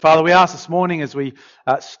Father, we ask this morning as we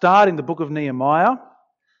start in the book of Nehemiah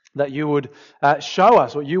that you would show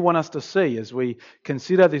us what you want us to see as we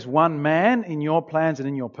consider this one man in your plans and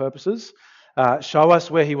in your purposes. Show us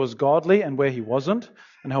where he was godly and where he wasn't,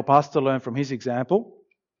 and help us to learn from his example.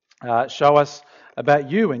 Show us about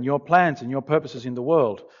you and your plans and your purposes in the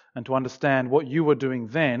world, and to understand what you were doing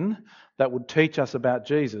then that would teach us about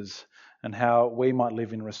Jesus and how we might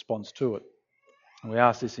live in response to it. And we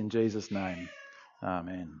ask this in Jesus' name.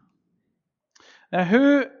 Amen. Now,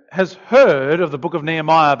 who has heard of the book of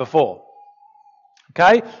Nehemiah before?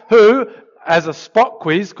 Okay, who, as a spot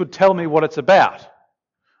quiz, could tell me what it's about?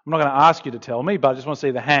 I'm not going to ask you to tell me, but I just want to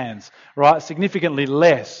see the hands, right? Significantly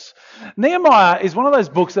less. Nehemiah is one of those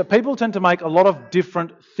books that people tend to make a lot of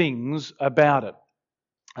different things about it.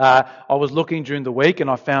 I was looking during the week and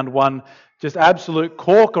I found one just absolute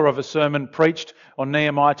corker of a sermon preached on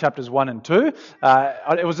Nehemiah chapters 1 and 2.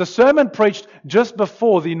 It was a sermon preached just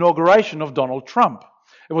before the inauguration of Donald Trump.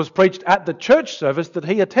 It was preached at the church service that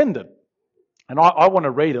he attended. And I want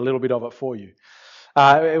to read a little bit of it for you.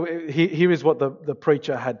 Here is what the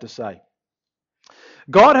preacher had to say.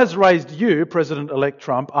 God has raised you, President-elect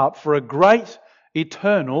Trump, up for a great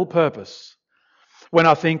eternal purpose. When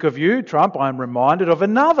I think of you, Trump, I am reminded of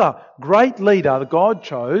another great leader that God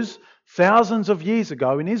chose thousands of years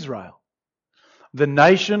ago in Israel. The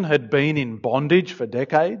nation had been in bondage for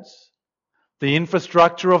decades. The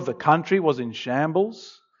infrastructure of the country was in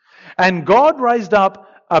shambles. And God raised up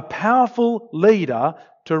a powerful leader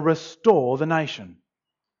to restore the nation.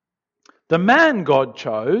 The man God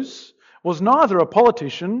chose was neither a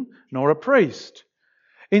politician nor a priest.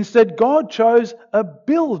 Instead, God chose a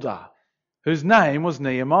builder whose name was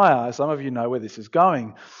Nehemiah. Some of you know where this is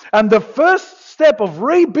going. And the first step of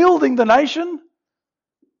rebuilding the nation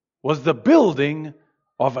was the building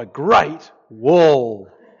of a great wall.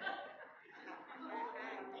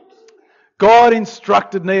 God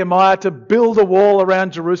instructed Nehemiah to build a wall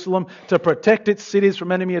around Jerusalem to protect its cities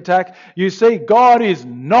from enemy attack. You see, God is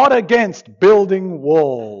not against building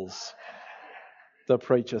walls, the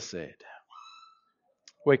preacher said.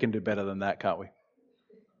 We can do better than that, can't we?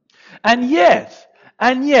 And yet,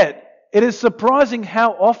 it is surprising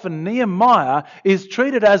how often Nehemiah is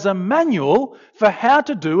treated as a manual for how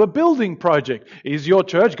to do a building project. Is your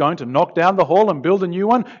church going to knock down the hall and build a new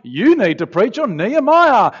one? You need to preach on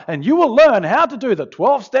Nehemiah, and you will learn how to do the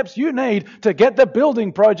 12 steps you need to get the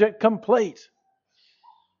building project complete.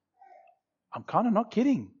 I'm kind of not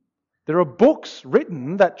kidding. There are books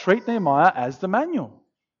written that treat Nehemiah as the manual.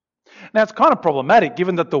 Now, it's kind of problematic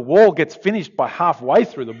given that the wall gets finished by halfway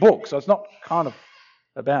through the book, so it's not kind of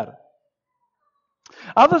about it.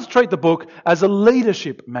 Others treat the book as a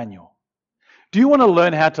leadership manual. Do you want to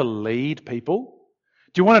learn how to lead people?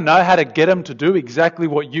 Do you want to know how to get them to do exactly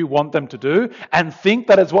what you want them to do and think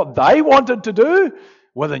that it's what they wanted to do?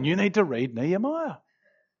 Well, then you need to read Nehemiah.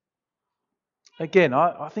 Again,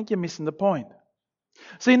 I think you're missing the point.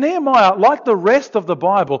 See, Nehemiah, like the rest of the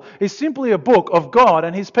Bible, is simply a book of God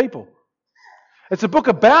and His people. It's a book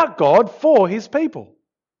about God for His people.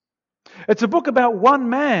 It's a book about one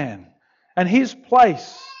man and his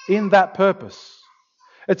place in that purpose.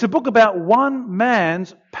 It's a book about one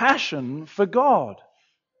man's passion for God,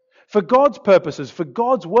 for God's purposes, for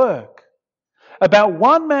God's work. About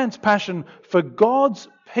one man's passion for God's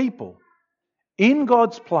people, in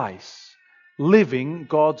God's place, living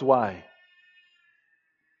God's way.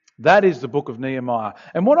 That is the book of Nehemiah.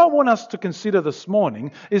 And what I want us to consider this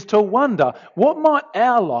morning is to wonder, what might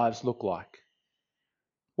our lives look like?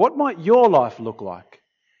 What might your life look like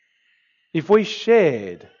if we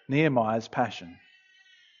shared Nehemiah's passion?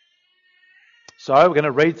 So we're going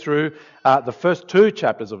to read through the first two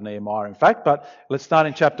chapters of Nehemiah, in fact, but let's start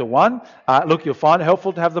in chapter 1. Look, you'll find it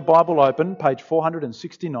helpful to have the Bible open, page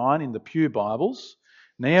 469 in the Pew Bibles.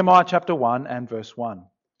 Nehemiah chapter 1 and verse 1.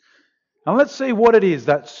 And let's see what it is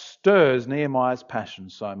that stirs Nehemiah's passion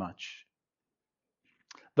so much.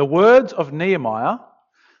 The words of Nehemiah,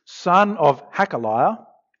 son of Hakaliah,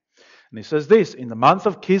 and he says this, in the month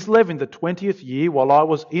of Kislev in the 20th year, while I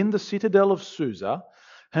was in the citadel of Susa,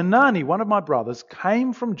 Hanani, one of my brothers,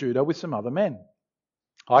 came from Judah with some other men.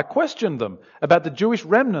 I questioned them about the Jewish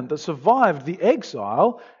remnant that survived the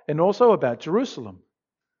exile and also about Jerusalem.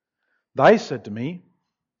 They said to me,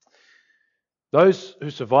 those who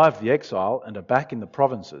survived the exile and are back in the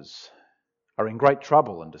provinces are in great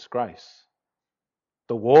trouble and disgrace.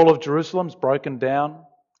 The wall of Jerusalem's broken down,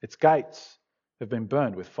 its gates have been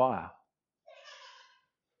burned with fire.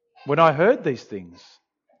 When I heard these things,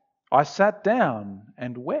 I sat down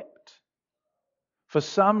and wept. For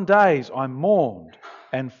some days I mourned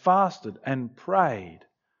and fasted and prayed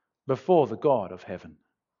before the God of heaven.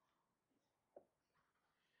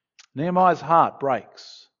 Nehemiah's heart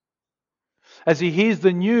breaks as he hears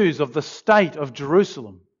the news of the state of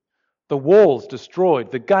Jerusalem. The walls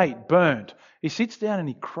destroyed, the gate burnt. He sits down and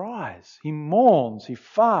he cries. He mourns, he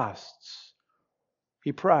fasts,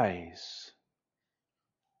 he prays.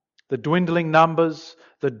 The dwindling numbers,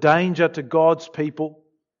 the danger to God's people.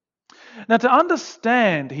 Now, to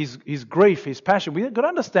understand his grief, his passion, we've got to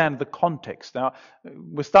understand the context. Now,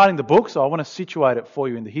 we're starting the book, so I want to situate it for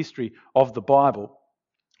you in the history of the Bible.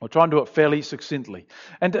 I'll try and do it fairly succinctly.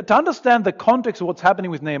 And to understand the context of what's happening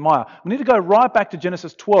with Nehemiah, we need to go right back to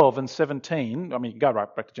Genesis 12 and 17. I mean, you can go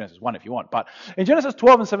right back to Genesis 1 if you want. But in Genesis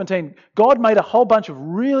 12 and 17, God made a whole bunch of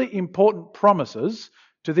really important promises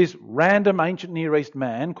to this random ancient Near East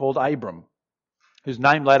man called Abram, whose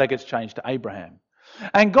name later gets changed to Abraham.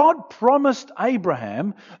 And God promised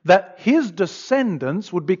Abraham that his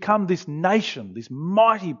descendants would become this nation, this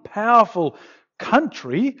mighty, powerful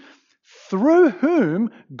country through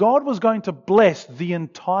whom God was going to bless the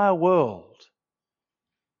entire world.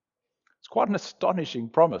 It's quite an astonishing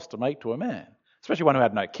promise to make to a man, especially one who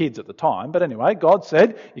had no kids at the time. But anyway, God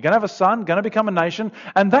said, you're going to have a son, going to become a nation.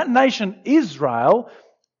 And that nation, Israel,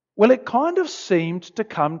 well, it kind of seemed to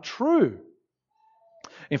come true.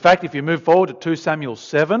 In fact, if you move forward to 2 Samuel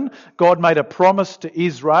 7, God made a promise to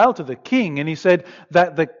Israel, to the king, and he said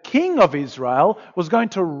that the king of Israel was going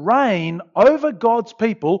to reign over God's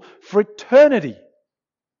people for eternity.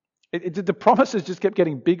 The promises just kept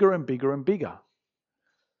getting bigger and bigger and bigger.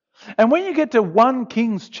 And when you get to 1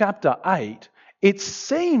 Kings chapter 8, it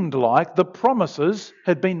seemed like the promises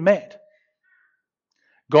had been met.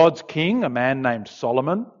 God's king, a man named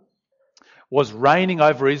Solomon, was reigning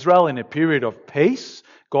over Israel in a period of peace.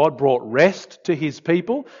 God brought rest to his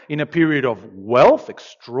people in a period of wealth,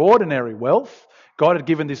 extraordinary wealth. God had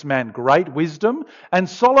given this man great wisdom, and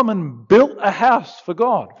Solomon built a house for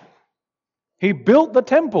God. He built the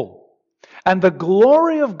temple, and the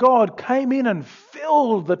glory of God came in and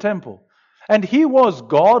filled the temple. And here was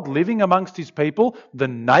God living amongst his people. The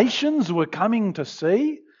nations were coming to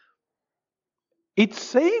see. It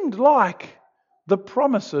seemed like the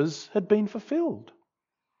promises had been fulfilled.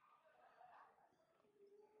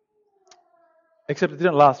 Except it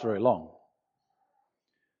didn't last very long.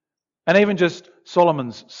 And even just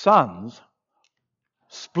Solomon's sons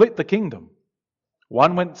split the kingdom.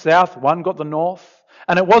 One went south, one got the north.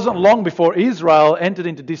 And it wasn't long before Israel entered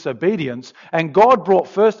into disobedience, and God brought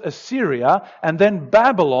first Assyria and then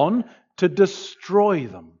Babylon to destroy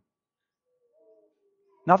them.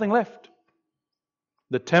 Nothing left.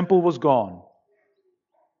 The temple was gone.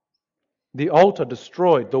 The altar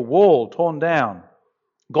destroyed, the wall torn down.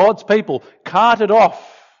 God's people carted off.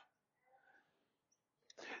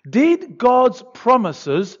 Did God's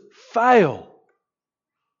promises fail?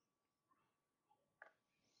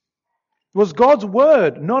 Was God's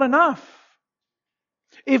word not enough?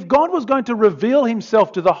 If God was going to reveal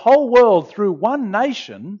himself to the whole world through one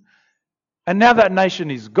nation, and now that nation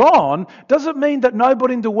is gone, does it mean that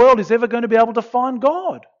nobody in the world is ever going to be able to find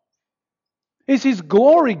God? Is his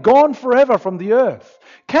glory gone forever from the earth?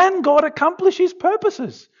 Can God accomplish his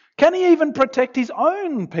purposes? Can he even protect his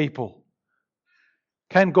own people?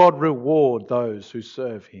 Can God reward those who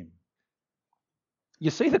serve him?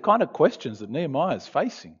 You see the kind of questions that Nehemiah is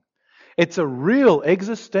facing. It's a real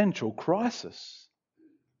existential crisis.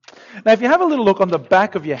 Now, if you have a little look on the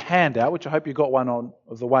back of your handout, which I hope you got one on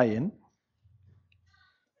the way in.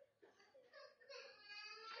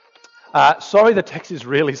 Sorry, the text is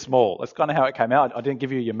really small. That's kind of how it came out. I didn't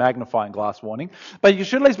give you your magnifying glass warning. But you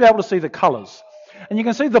should at least be able to see the colours. And you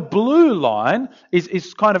can see the blue line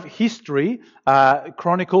is kind of history,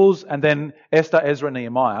 Chronicles, and then Esther, Ezra,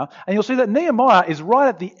 Nehemiah. And you'll see that Nehemiah is right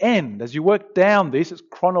at the end. As you work down this, it's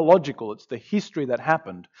chronological. It's the history that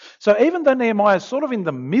happened. So even though Nehemiah is sort of in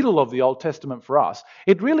the middle of the Old Testament for us,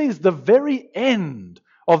 it really is the very end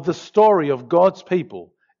of the story of God's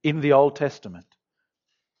people in the Old Testament.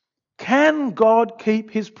 Can God keep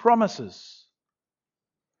his promises?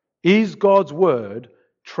 Is God's word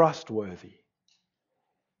trustworthy?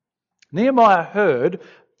 Nehemiah heard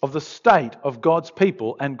of the state of God's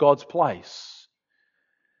people and God's place.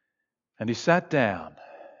 And he sat down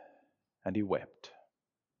and he wept.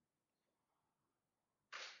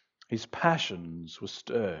 His passions were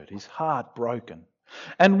stirred, his heart broken.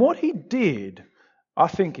 And what he did, I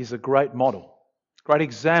think, is a great model. Great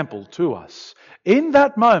example to us. In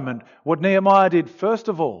that moment, what Nehemiah did first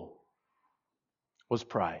of all was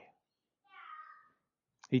pray.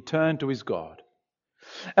 He turned to his God.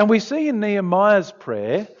 And we see in Nehemiah's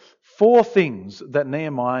prayer 4 things that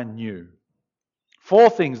Nehemiah knew.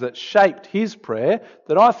 4 things that shaped his prayer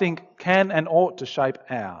that I think can and ought to shape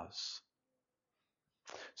ours.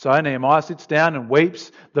 So Nehemiah sits down and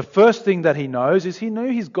weeps. The first thing that he knows is he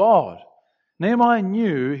knew his God. Nehemiah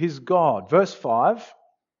knew his God. Verse 5,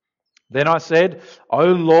 then I said, O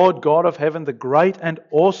Lord God of heaven, the great and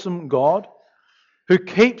awesome God, who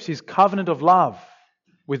keeps his covenant of love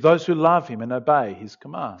with those who love him and obey his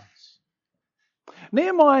commands.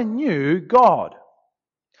 Nehemiah knew God.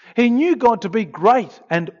 He knew God to be great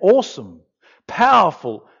and awesome,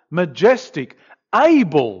 powerful, majestic,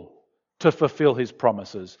 able to fulfill his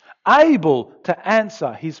promises, able to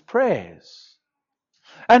answer his prayers.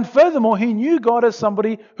 And furthermore, he knew God as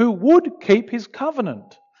somebody who would keep his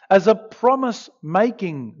covenant, as a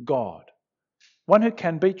promise-making God, one who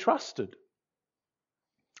can be trusted.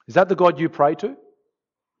 Is that the God you pray to?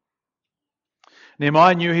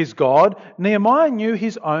 Nehemiah knew his God. Nehemiah knew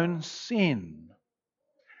his own sin.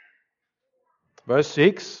 Verse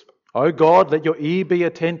 6, O God, let your ear be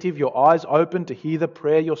attentive, your eyes open to hear the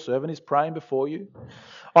prayer your servant is praying before you.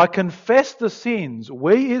 I confess the sins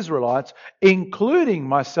we Israelites, including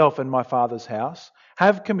myself and my father's house,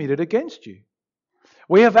 have committed against you.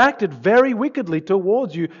 We have acted very wickedly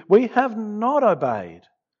towards you. We have not obeyed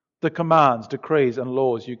the commands, decrees and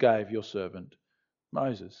laws you gave your servant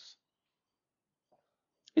Moses.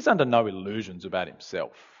 He's under no illusions about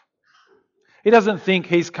himself. He doesn't think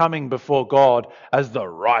he's coming before God as the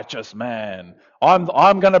righteous man. I'm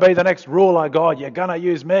going to be the next ruler, God. You're going to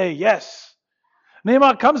use me. Yes.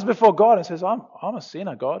 Nehemiah comes before God and says, I'm a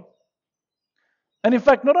sinner, God. And in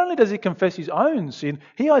fact, not only does he confess his own sin,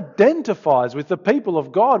 he identifies with the people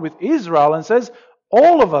of God, with Israel, and says,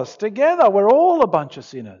 all of us together, we're all a bunch of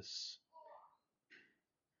sinners.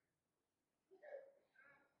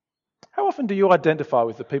 How often do you identify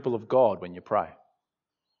with the people of God when you pray?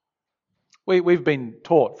 We've been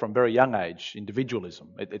taught from very young age individualism.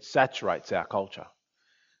 It saturates our culture.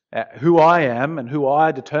 Who I am and who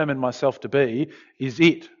I determine myself to be is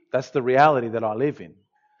it. That's the reality that I live in.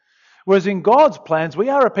 Whereas in God's plans, we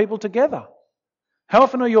are a people together. How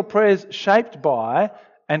often are your prayers shaped by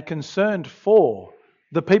and concerned for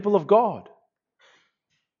the people of God?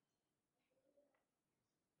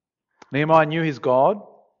 Nehemiah knew his God.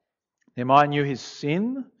 Nehemiah knew his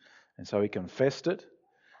sin, and so he confessed it.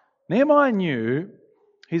 Nehemiah knew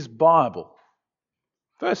his Bible.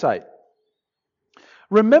 Verse 8.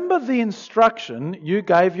 Remember the instruction you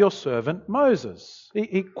gave your servant Moses.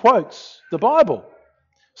 He quotes the Bible,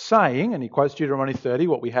 saying, and he quotes Deuteronomy 30,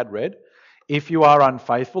 what we had read, if you are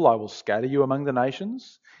unfaithful, I will scatter you among the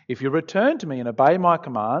nations. If you return to me and obey my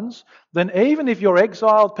commands, then even if your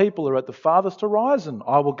exiled people are at the farthest horizon,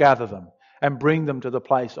 I will gather them and bring them to the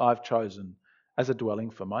place I've chosen as a dwelling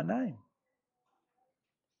for my name.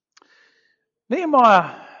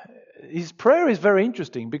 Nehemiah, his prayer is very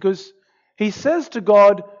interesting because he says to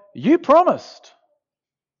God, you promised.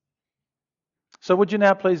 So would you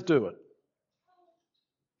now please do it?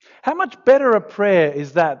 How much better a prayer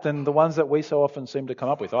is that than the ones that we so often seem to come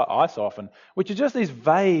up with, I so often, which are just these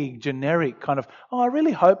vague, generic kind of, I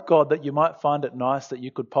really hope, God, that you might find it nice that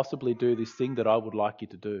you could possibly do this thing that I would like you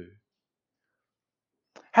to do.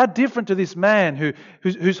 How different to this man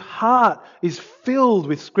whose heart is filled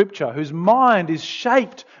with Scripture, whose mind is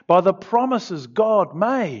shaped by the promises God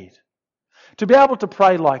made. To be able to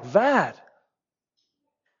pray like that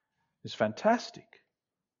is fantastic.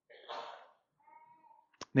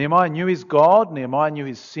 Nehemiah knew his God. Nehemiah knew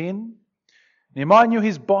his sin. Nehemiah knew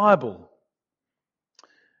his Bible.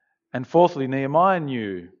 And fourthly, Nehemiah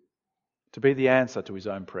knew to be the answer to his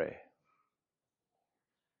own prayer.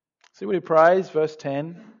 See what he prays, verse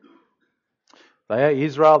 10. They are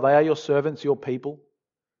Israel, they are your servants, your people,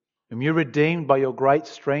 whom you redeemed by your great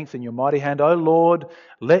strength and your mighty hand. O Lord,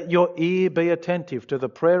 let your ear be attentive to the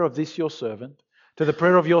prayer of this your servant, to the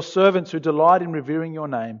prayer of your servants who delight in revering your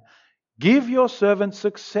name. Give your servant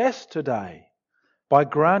success today by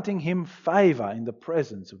granting him favour in the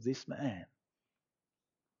presence of this man.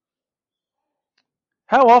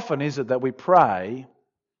 How often is it that we pray,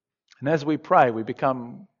 and as we pray we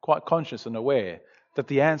become quite conscious and aware that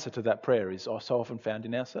the answer to that prayer is so often found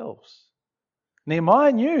in ourselves?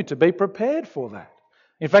 Nehemiah knew to be prepared for that.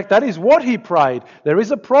 In fact, that is what he prayed. There is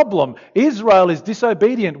a problem. Israel is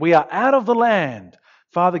disobedient. We are out of the land.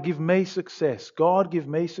 Father, give me success. God, give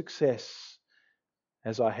me success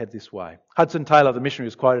as I head this way. Hudson Taylor, the missionary,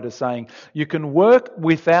 is quoted as saying, you can work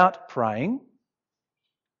without praying.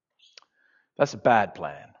 That's a bad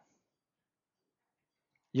plan.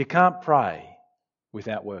 You can't pray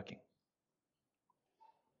without working.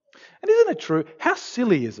 And isn't it true? How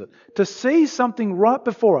silly is it to see something right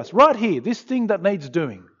before us, right here, this thing that needs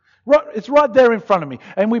doing, Right, it's right there in front of me.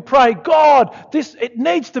 And we pray, God, it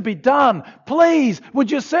needs to be done. Please,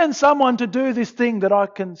 would you send someone to do this thing that I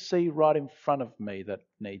can see right in front of me that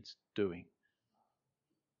needs doing?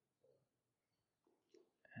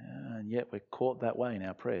 And yet we're caught that way in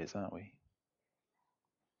our prayers, aren't we?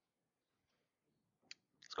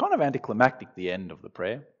 It's kind of anticlimactic, the end of the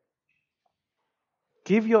prayer.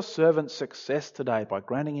 Give your servant success today by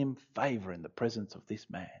granting him favour in the presence of this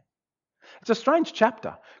man. It's a strange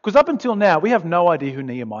chapter, because up until now we have no idea who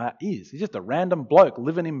Nehemiah is. He's just a random bloke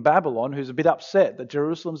living in Babylon who's a bit upset that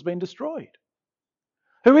Jerusalem's been destroyed.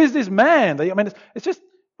 Who is this man? It's just,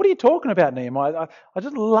 what are you talking about, Nehemiah? I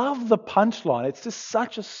just love the punchline. It's just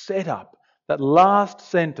such a setup, that last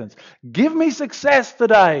sentence. Give me success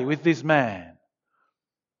today with this man.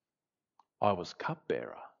 I was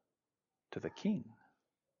cupbearer to the king.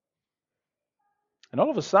 And all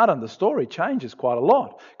of a sudden, the story changes quite a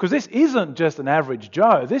lot. Because this isn't just an average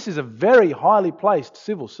Joe. This is a very highly placed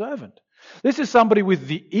civil servant. This is somebody with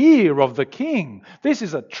the ear of the king. This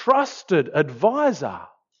is a trusted advisor.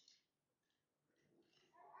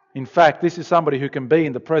 In fact, this is somebody who can be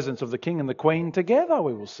in the presence of the king and the queen together,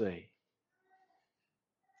 we will see.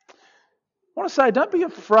 I want to say, don't be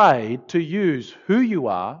afraid to use who you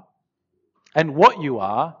are and what you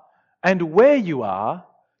are and where you are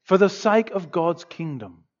for the sake of God's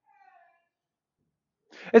kingdom.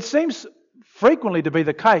 It seems frequently to be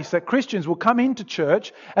the case that Christians will come into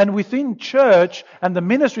church, and within church and the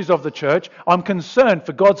ministries of the church, I'm concerned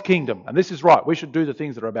for God's kingdom. And this is right. We should do the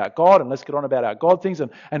things that are about God, and let's get on about our God things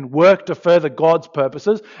and work to further God's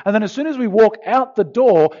purposes. And then as soon as we walk out the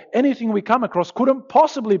door, anything we come across couldn't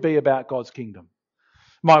possibly be about God's kingdom.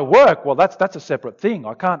 My work, well, that's a separate thing.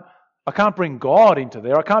 I can't bring God into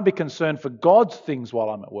there. I can't be concerned for God's things while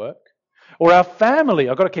I'm at work. Or our family,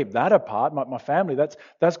 I've got to keep that apart. My family,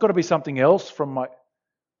 that's got to be something else from my...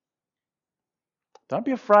 Don't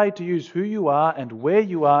be afraid to use who you are and where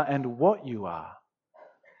you are and what you are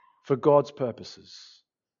for God's purposes,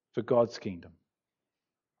 for God's kingdom.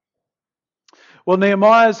 Well,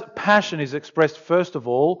 Nehemiah's passion is expressed first of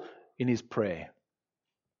all in his prayer.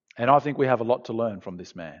 And I think we have a lot to learn from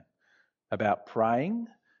this man about praying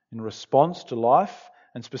in response to life,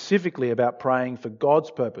 and specifically about praying for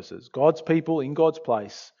God's purposes, God's people in God's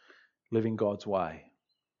place, living God's way.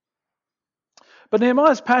 But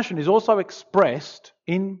Nehemiah's passion is also expressed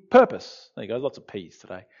in purpose. There you go, lots of P's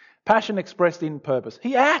today. Passion expressed in purpose.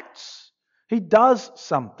 He acts. He does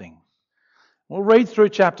something. We'll read through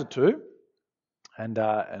chapter 2 and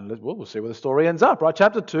we'll see where the story ends up. Right,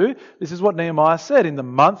 chapter 2, this is what Nehemiah said. In the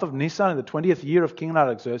month of Nisan, in the 20th year of King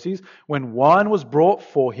Artaxerxes, when wine was brought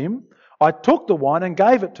for him, I took the wine and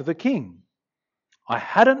gave it to the king. I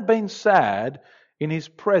hadn't been sad in his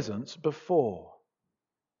presence before.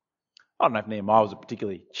 I don't know if Nehemiah was a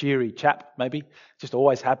particularly cheery chap, maybe, just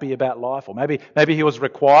always happy about life, or maybe he was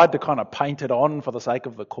required to kind of paint it on for the sake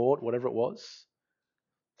of the court, whatever it was.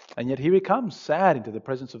 And yet here he comes, sad into the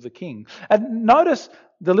presence of the king. And notice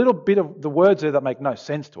the little bit of the words there that make no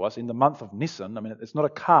sense to us. In the month of Nisan, I mean, it's not a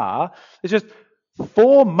car. It's just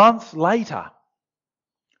 4 months later.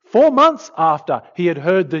 4 months after he had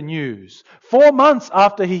heard the news. 4 months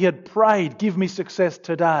after he had prayed, give me success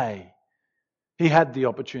today. He had the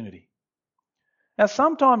opportunity. Now,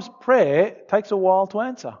 sometimes prayer takes a while to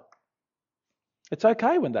answer. It's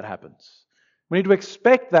okay when that happens. We need to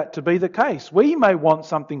expect that to be the case. We may want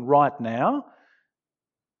something right now,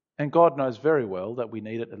 and God knows very well that we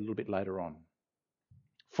need it a little bit later on.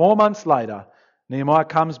 4 months later, Nehemiah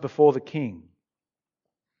comes before the king.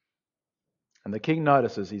 And the king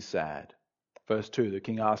notices he's sad. Verse 2, the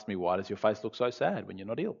king asked me, why does your face look so sad when you're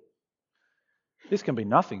not ill? This can be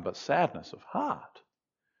nothing but sadness of heart.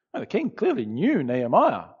 Now, the king clearly knew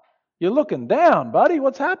Nehemiah. You're looking down, buddy.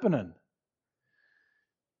 What's happening?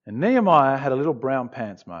 And Nehemiah had a little brown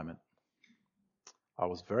pants moment. I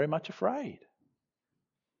was very much afraid.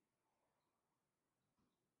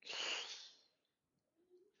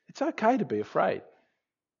 It's okay to be afraid.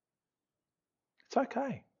 It's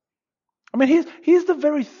okay. I mean, here's the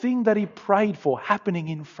very thing that he prayed for happening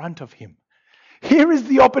in front of him. Here is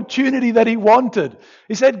the opportunity that he wanted.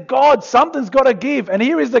 He said, God, something's got to give. And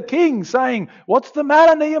here is the king saying, what's the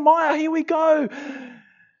matter, Nehemiah? Here we go.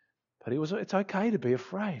 But it's okay to be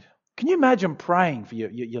afraid. Can you imagine praying for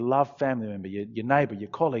your loved family member, your neighbour, your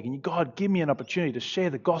colleague, and God, give me an opportunity to share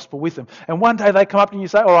the gospel with them. And one day they come up to you and you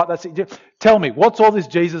say, all right, that's it. Tell me, what's all this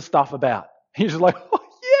Jesus stuff about? And you're just like, oh,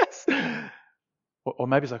 yes. Or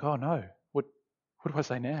maybe it's like, oh, no. What do I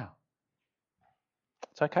say now?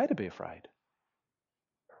 It's okay to be afraid.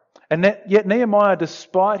 And yet Nehemiah,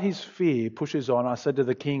 despite his fear, pushes on. I said to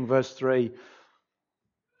the king, verse 3,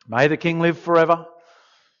 May the king live forever.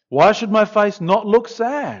 Why should my face not look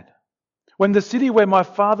sad when the city where my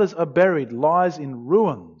fathers are buried lies in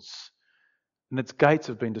ruins and its gates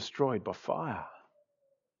have been destroyed by fire?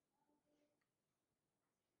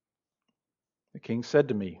 The king said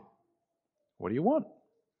to me, what do you want?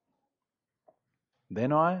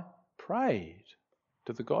 Then I prayed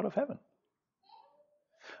to the God of heaven.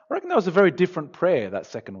 I reckon that was a very different prayer, that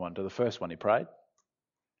second one, to the first one he prayed.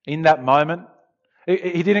 In that moment,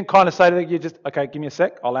 he didn't kind of say to you, just, okay, give me a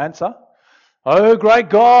sec, I'll answer. Oh, great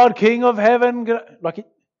God, King of heaven. Like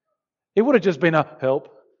it would have just been a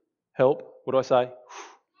help. What do I say?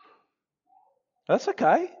 That's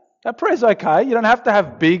okay. That prayer's okay. You don't have to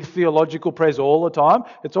have big theological prayers all the time.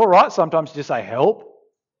 It's all right sometimes to just say help.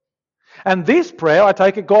 And this prayer, I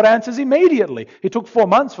take it, God answers immediately. It took 4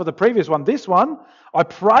 months for the previous one. This one, I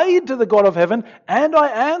prayed to the God of heaven and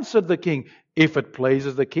I answered the king. If it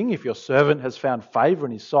pleases the king, if your servant has found favour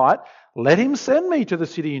in his sight, let him send me to the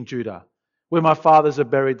city in Judah where my fathers are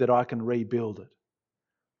buried that I can rebuild it.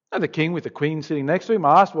 And the king with the queen sitting next to him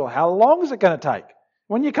asked, well, how long is it going to take?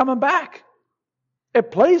 When are you coming back?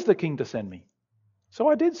 It pleased the king to send me. So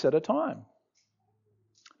I did set a time.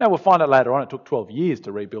 Now we'll find out later on it took 12 years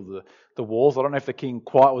to rebuild the walls. I don't know if the king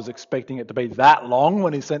quite was expecting it to be that long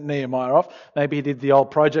when he sent Nehemiah off. Maybe he did the old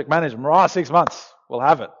project management. Right, 6 months, we'll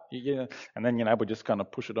have it. And then, we'll just kind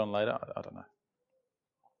of push it on later. I don't know.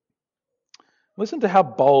 Listen to how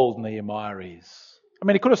bold Nehemiah is. I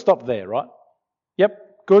mean, he could have stopped there, right?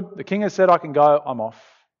 Yep, good. The king has said I can go, I'm off.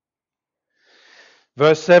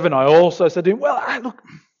 Verse 7, I also said to him, well, look,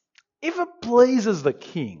 if it pleases the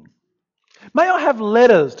king, may I have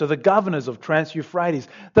letters to the governors of Trans-Euphrates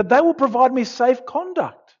that they will provide me safe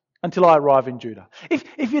conduct until I arrive in Judah.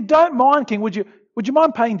 If you don't mind, king, would you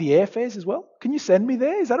mind paying the airfares as well? Can you send me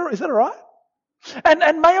there? Is that all right?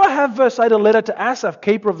 And may I have, verse 8, a letter to Asaph,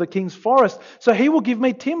 keeper of the king's forest, so he will give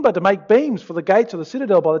me timber to make beams for the gates of the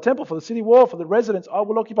citadel by the temple, for the city wall, for the residence I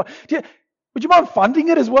will occupy. Would you mind funding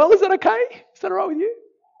it as well? Is that okay? Is that all right with you?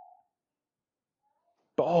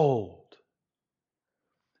 Bold.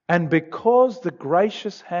 And because the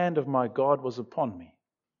gracious hand of my God was upon me,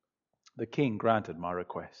 the king granted my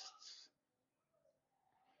requests.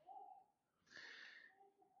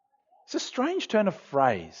 It's a strange turn of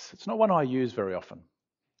phrase. It's not one I use very often.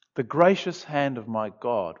 The gracious hand of my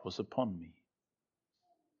God was upon me.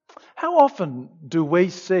 How often do we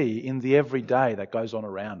see in the everyday that goes on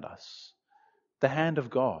around us the hand of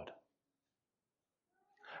God?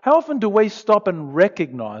 How often do we stop and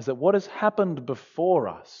recognize that what has happened before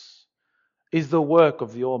us is the work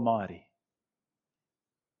of the Almighty?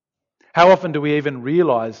 How often do we even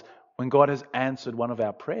realize when God has answered one of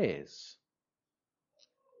our prayers?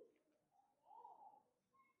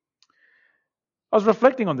 I was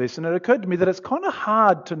reflecting on this and it occurred to me that it's kind of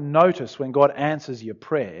hard to notice when God answers your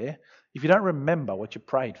prayer if you don't remember what you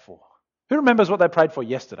prayed for. Who remembers what they prayed for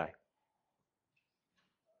yesterday?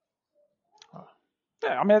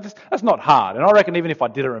 Yeah, I mean, that's not hard. And I reckon even if I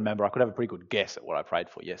didn't remember, I could have a pretty good guess at what I prayed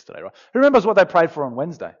for yesterday, right? Who remembers what they prayed for on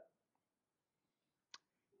Wednesday?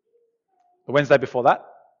 The Wednesday before that?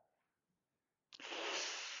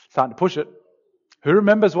 Starting to push it. Who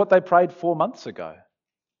remembers what they prayed 4 months ago?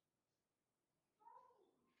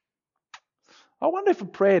 I wonder if a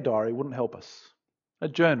prayer diary wouldn't help us. A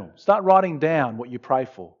journal. Start writing down what you pray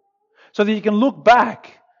for so that you can look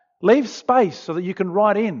back. Leave space so that you can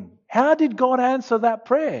write in. How did God answer that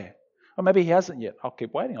prayer? Or maybe he hasn't yet. I'll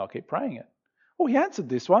keep waiting. I'll keep praying it. Oh, he answered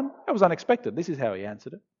this one. That was unexpected. This is how he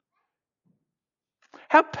answered it.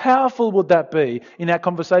 How powerful would that be in our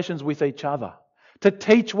conversations with each other? To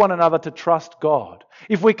teach one another to trust God.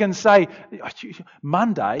 If we can say,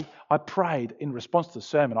 Monday I prayed in response to the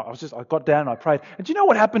sermon. I got down and I prayed. And do you know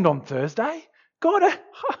what happened on Thursday? God, is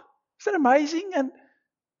that amazing? And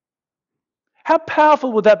how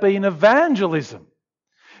powerful would that be in evangelism?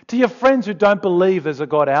 To your friends who don't believe there's a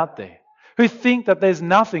God out there, who think that there's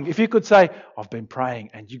nothing. If you could say, I've been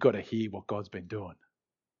praying and you've got to hear what God's been doing.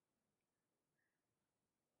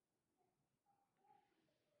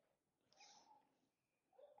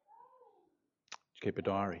 Keep a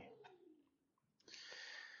diary.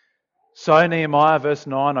 So Nehemiah, verse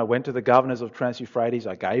 9, I went to the governors of Trans-Euphrates.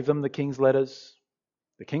 I gave them the king's letters.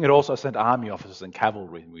 The king had also sent army officers and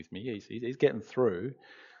cavalry with me. He's getting through.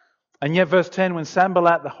 And yet, verse 10, when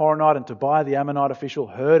Sanballat the Horonite and Tobiah the Ammonite official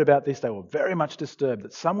heard about this, they were very much disturbed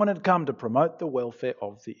that someone had come to promote the welfare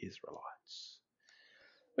of the Israelites.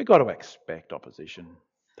 We've got to expect opposition.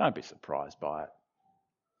 Don't be surprised by it.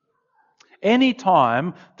 Any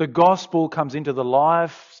time the gospel comes into the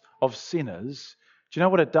lives of sinners, do you know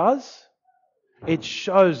what it does? It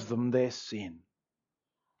shows them their sin.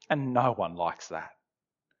 And no one likes that.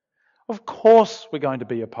 Of course we're going to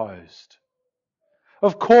be opposed.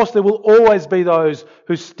 Of course there will always be those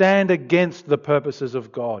who stand against the purposes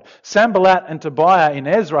of God. Sanballat and Tobiah in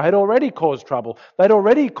Ezra had already caused trouble. They'd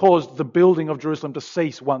already caused the building of Jerusalem to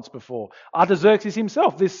cease once before. Artaxerxes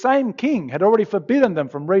himself, this same king, had already forbidden them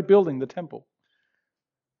from rebuilding the temple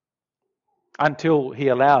until he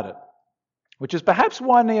allowed it. Which is perhaps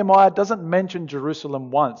why Nehemiah doesn't mention Jerusalem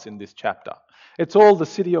once in this chapter. It's all the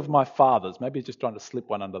city of my fathers. Maybe he's just trying to slip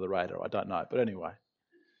one under the radar. I don't know. But anyway.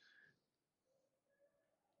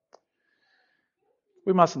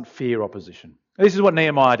 We mustn't fear opposition. This is what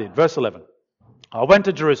Nehemiah did. Verse 11. I went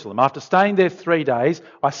to Jerusalem. After staying there 3 days,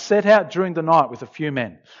 I set out during the night with a few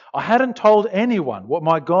men. I hadn't told anyone what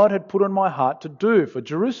my God had put on my heart to do for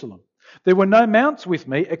Jerusalem. There were no mounts with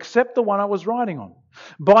me except the one I was riding on.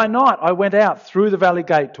 By night I went out through the valley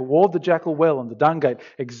gate toward the Jackal Well and the Dung Gate,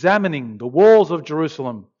 examining the walls of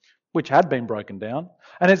Jerusalem, which had been broken down,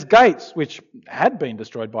 and its gates, which had been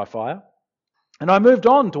destroyed by fire. And I moved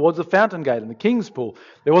on towards the Fountain Gate and the King's Pool.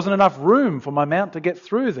 There wasn't enough room for my mount to get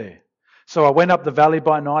through there. So I went up the valley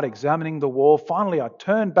by night, examining the wall. Finally, I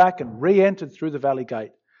turned back and re-entered through the valley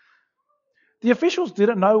gate. The officials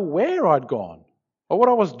didn't know where I'd gone or what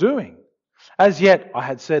I was doing. As yet, I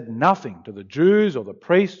had said nothing to the Jews or the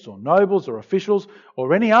priests or nobles or officials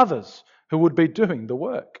or any others who would be doing the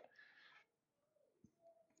work.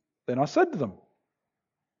 Then I said to them,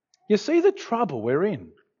 "You see the trouble we're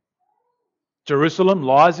in. Jerusalem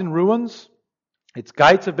lies in ruins. Its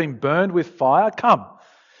gates have been burned with fire. Come,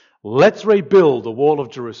 let's rebuild the wall of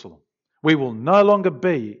Jerusalem. We will no longer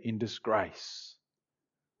be in disgrace."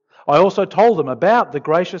 I also told them about the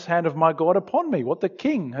gracious hand of my God upon me, what the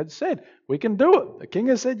king had said. We can do it. The king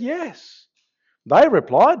has said yes. They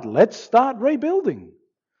replied, "Let's start rebuilding."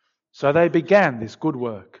 So they began this good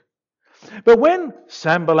work. But when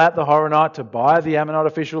Sanballat the Horonite, Tobiah the Ammonite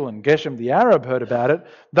official, and Geshem the Arab heard about it,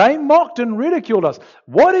 they mocked and ridiculed us.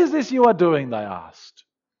 "What is this you are doing?" they asked.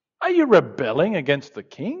 "Are you rebelling against the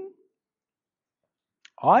king?"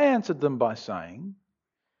 I answered them by saying,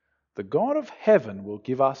 "The God of heaven will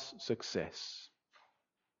give us success.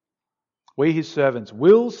 We, his servants,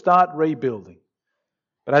 will start rebuilding.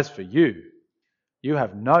 But as for you, you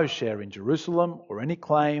have no share in Jerusalem or any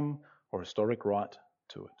claim or historic right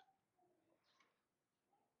to it."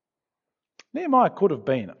 Nehemiah could have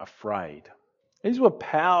been afraid. These were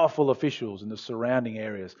powerful officials in the surrounding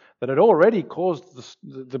areas that had already caused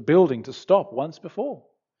the building to stop once before.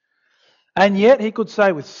 And yet he could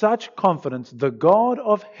say with such confidence, "The God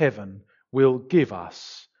of heaven will give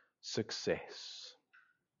us success."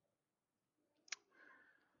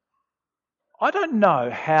 I don't know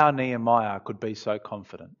how Nehemiah could be so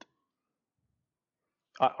confident.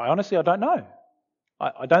 I honestly don't know.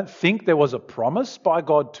 I don't think there was a promise by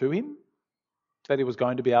God to him that he was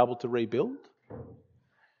going to be able to rebuild.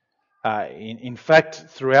 In fact,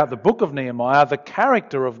 throughout the book of Nehemiah, the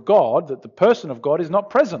character of God, that the person of God is not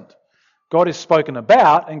present. God is spoken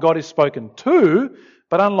about and God is spoken to,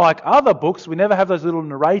 but unlike other books, we never have those little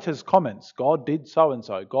narrators' comments. God did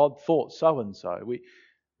so-and-so, God thought so-and-so.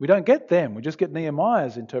 We don't get them, we just get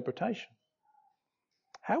Nehemiah's interpretation.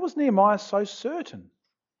 How was Nehemiah so certain?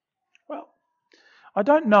 Well, I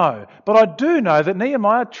don't know, but I do know that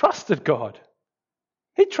Nehemiah trusted God.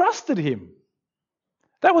 He trusted him.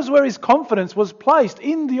 That was where his confidence was placed,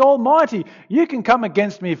 in the Almighty. You can come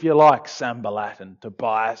against me if you like, Sanballat and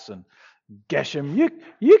Tobias and Geshem.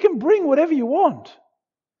 You can bring whatever you want.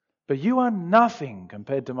 But you are nothing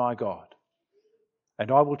compared to my God.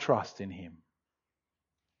 And I will trust in him.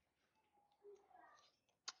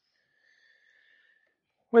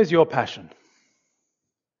 Where's your passion?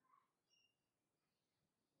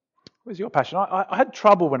 Where's your passion? I had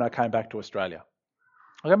trouble when I came back to Australia.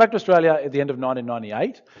 I came back to Australia at the end of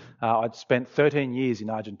 1998. I'd spent 13 years in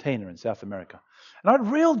Argentina in South America. And I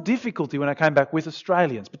had real difficulty when I came back with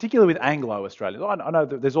Australians, particularly with Anglo-Australians. I know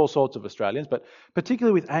that there's all sorts of Australians, but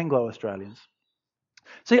particularly with Anglo-Australians.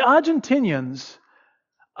 See, Argentinians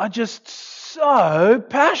are just so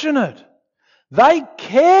passionate. They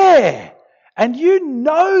care. And you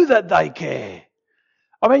know that they care.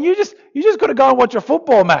 I mean, you just got to go and watch a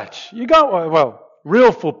football match. You go, well,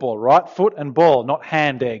 real football, right? Foot and ball, not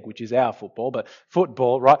hand egg, which is our football, but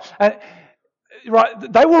football, right? And right,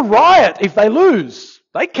 they will riot if they lose.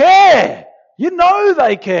 They care. You know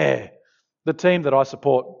they care. The team that I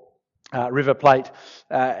support, River Plate,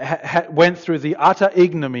 went through the utter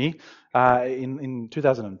ignominy in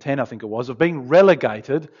 2010, I think it was, of being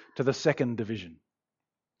relegated to the second division.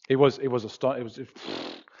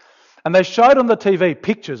 And they showed on the TV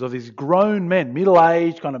pictures of these grown men,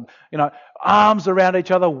 middle-aged, kind of, arms around each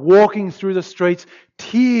other, walking through the streets,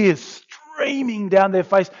 tears streaming down their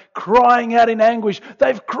face, crying out in anguish,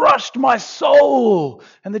 "They've crushed my soul!"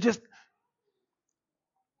 And they're just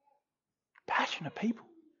passionate people.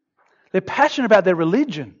 They're passionate about their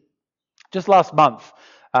religion. Just last month,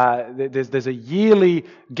 there's a yearly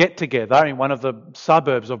get-together in one of the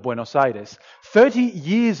suburbs of Buenos Aires. 30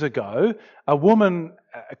 years ago, a woman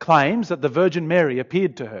claims that the Virgin Mary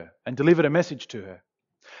appeared to her and delivered a message to her.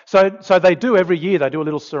 So they do every year, they do a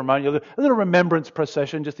little ceremonial, a little remembrance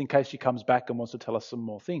procession just in case she comes back and wants to tell us some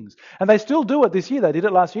more things. And they still do it this year. They did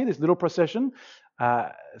it last year, this little procession.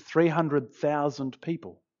 300,000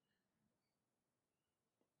 people.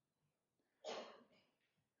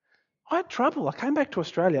 I had trouble. I came back to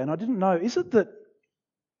Australia and I didn't know, is it that,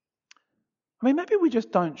 maybe we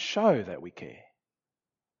just don't show that we care.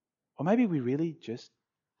 Or maybe we really just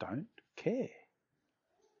don't care.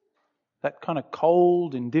 That kind of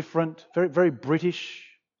cold, indifferent, very, very British.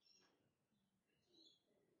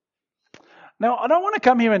 Now, I don't want to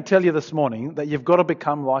come here and tell you this morning that you've got to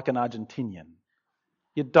become like an Argentinian.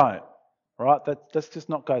 You don't, right? Let's just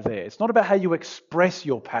not go there. It's not about how you express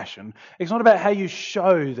your passion. It's not about how you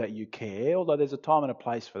show that you care, although there's a time and a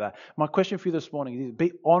place for that. My question for you this morning is,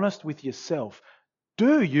 be honest with yourself.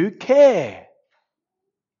 Do you care?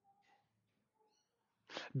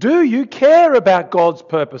 Do you care about God's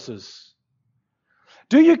purposes?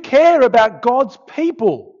 Do you care about God's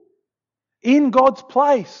people in God's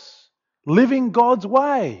place, living God's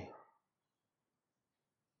way?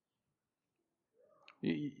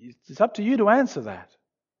 It's up to you to answer that.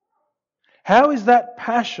 How is that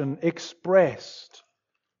passion expressed?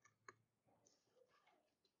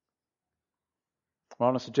 I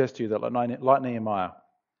want to suggest to you that, like Nehemiah,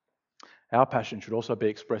 our passion should also be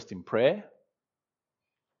expressed in prayer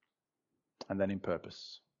and then in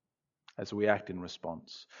purpose, as we act in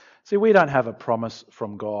response. See, we don't have a promise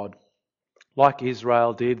from God like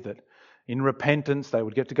Israel did, that in repentance they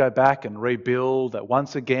would get to go back and rebuild, that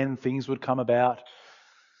once again things would come about.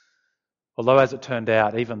 Although, as it turned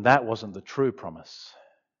out, even that wasn't the true promise.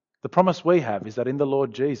 The promise we have is that in the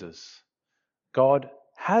Lord Jesus, God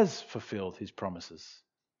has fulfilled his promises.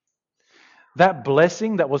 That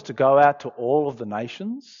blessing that was to go out to all of the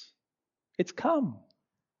nations, it's come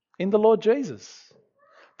in the Lord Jesus.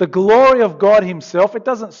 The glory of God himself, it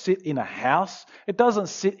doesn't sit in a house. It doesn't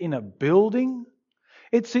sit in a building.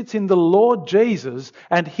 It sits in the Lord Jesus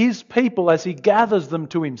and his people as he gathers them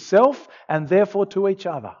to himself and therefore to each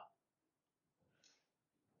other.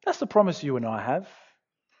 That's the promise you and I have.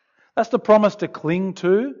 That's the promise to cling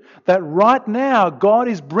to, that right now God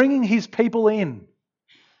is bringing his people in,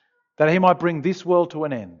 that he might bring this world to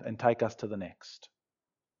an end and take us to the next.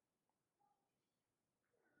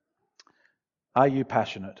 Are you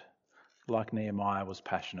passionate like Nehemiah was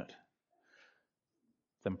passionate?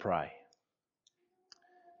 Then pray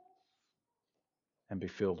and be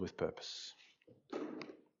filled with purpose.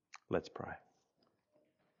 Let's pray.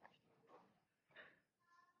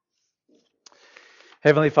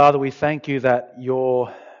 Heavenly Father, we thank you that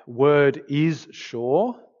your word is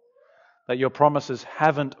sure, that your promises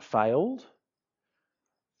haven't failed,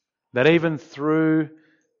 that even through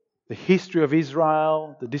the history of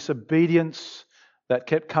Israel, the disobedience that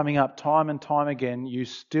kept coming up time and time again, you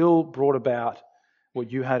still brought about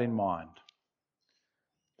what you had in mind.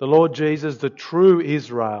 The Lord Jesus, the true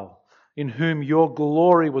Israel, in whom your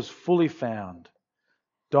glory was fully found,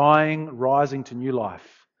 dying, rising to new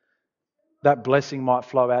life, that blessing might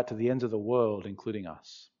flow out to the ends of the world, including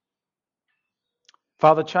us.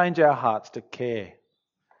 Father, change our hearts to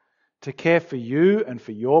care for you and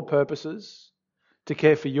for your purposes, to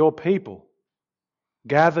care for your people,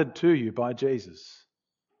 gathered to you by Jesus.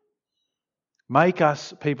 Make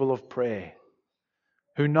us people of prayer,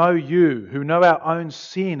 who know you, who know our own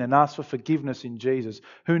sin and ask for forgiveness in Jesus,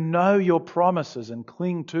 who know your promises and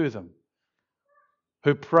cling to them,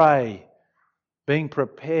 who pray, being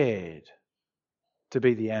prepared to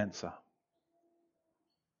be the answer.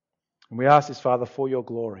 And we ask this, Father, for your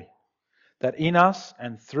glory, that in us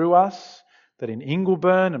and through us, that in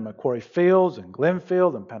Ingleburn and Macquarie Fields and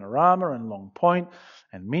Glenfield and Panorama and Long Point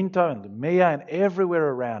and Minto and Lumia and everywhere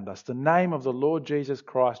around us, the name of the Lord Jesus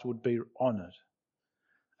Christ would be honoured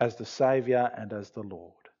as the Saviour and as the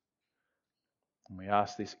Lord. And we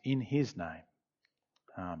ask this in his name.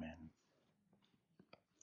 Amen.